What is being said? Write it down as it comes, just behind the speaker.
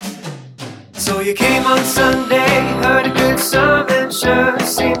So you came on Sunday, heard a good sermon, sure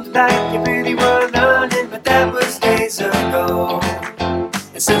seemed like you really were learning, but that was days ago. And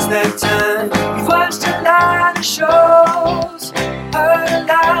since that time, you've watched a lot of shows, heard a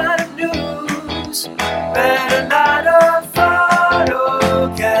lot of news, read a lot of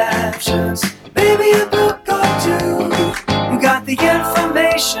photo captions, maybe a book or two. You got the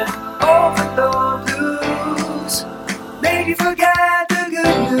information overload blues, made you forget the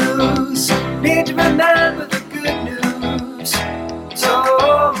good news, need to remember the good news.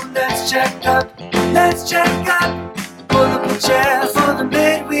 So let's check up, pull up a chair for the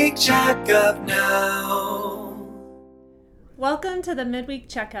midweek checkup now. Welcome to the Midweek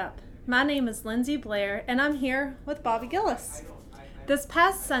Checkup. My name is Lindsey Blair, and I'm here with Bobby Gilles. This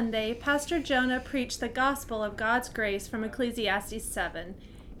past Sunday, Pastor Jonah preached the gospel of God's grace from Ecclesiastes 7.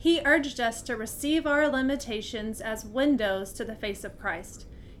 He urged us to receive our limitations as windows to the face of Christ.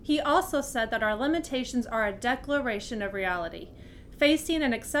 He also said that our limitations are a declaration of reality. Facing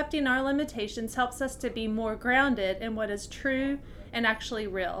and accepting our limitations helps us to be more grounded in what is true and actually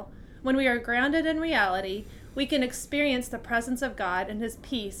real. When we are grounded in reality, we can experience the presence of God and His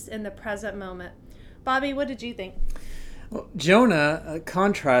peace in the present moment. Bobby, what did you think? Well, Jonah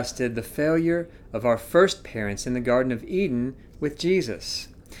contrasted the failure of our first parents in the Garden of Eden with Jesus.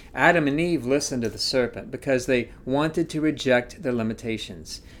 Adam and Eve listened to the serpent because they wanted to reject their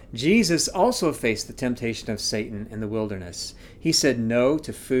limitations. Jesus also faced the temptation of Satan in the wilderness. He said no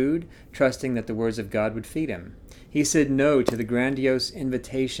to food, trusting that the words of God would feed him. He said no to the grandiose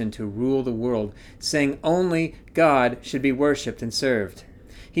invitation to rule the world, saying only God should be worshipped and served.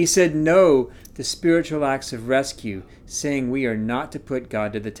 He said no to spiritual acts of rescue, saying we are not to put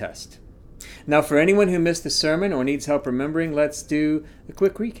God to the test. Now, for anyone who missed the sermon or needs help remembering, let's do a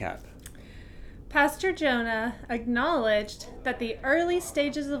quick recap. Pastor Jonah acknowledged that the early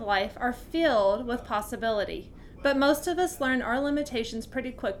stages of life are filled with possibility, but most of us learn our limitations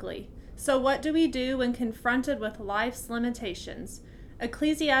pretty quickly. So what do we do when confronted with life's limitations?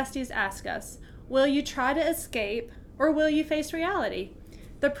 Ecclesiastes asks us, will you try to escape or will you face reality?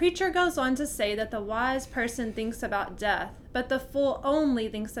 The preacher goes on to say that the wise person thinks about death, but the fool only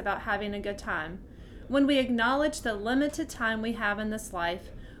thinks about having a good time. When we acknowledge the limited time we have in this life,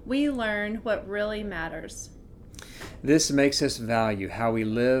 we learn what really matters. This makes us value how we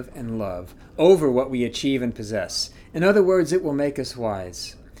live and love over what we achieve and possess. In other words, it will make us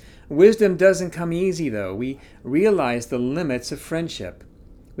wise. Wisdom doesn't come easy, though. We realize the limits of friendship.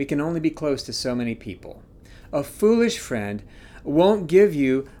 We can only be close to so many people. A foolish friend won't give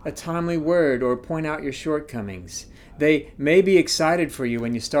you a timely word or point out your shortcomings. They may be excited for you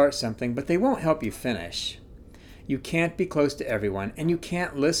when you start something, but they won't help you finish. You can't be close to everyone, and you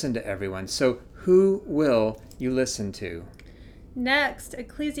can't listen to everyone, so who will you listen to? Next,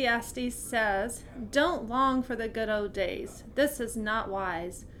 Ecclesiastes says, don't long for the good old days. This is not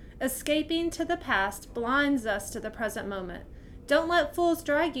wise. Escaping to the past blinds us to the present moment. Don't let fools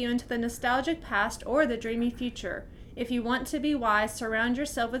drag you into the nostalgic past or the dreamy future. If you want to be wise, surround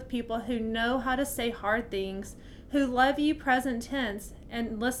yourself with people who know how to say hard things, who love you present tense,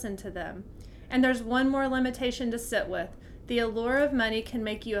 and listen to them. And there's one more limitation to sit with. The allure of money can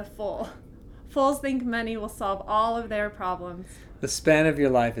make you a fool. Fools think money will solve all of their problems. The span of your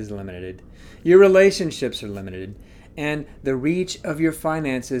life is limited. Your relationships are limited. And the reach of your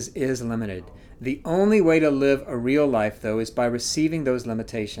finances is limited. The only way to live a real life, though, is by receiving those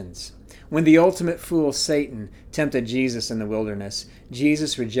limitations. When the ultimate fool, Satan, tempted Jesus in the wilderness,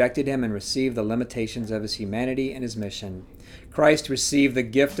 Jesus rejected him and received the limitations of his humanity and his mission. Christ received the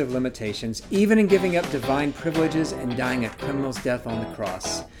gift of limitations, even in giving up divine privileges and dying a criminal's death on the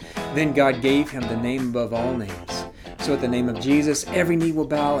cross. Then God gave him the name above all names. So at the name of Jesus, every knee will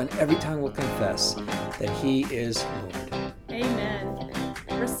bow and every tongue will confess that He is Lord. Amen.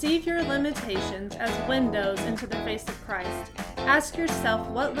 Receive your limitations as windows into the face of Christ. Ask yourself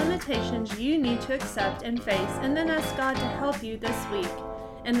what limitations you need to accept and face, and then ask God to help you this week.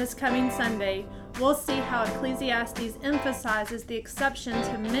 And this coming Sunday, we'll see how Ecclesiastes emphasizes the exception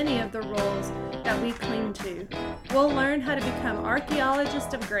to many of the rules that we cling to. We'll learn how to become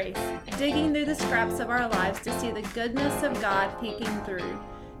archaeologists of grace, digging through the scraps of our lives to see the goodness of God peeking through.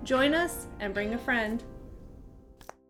 Join us and bring a friend.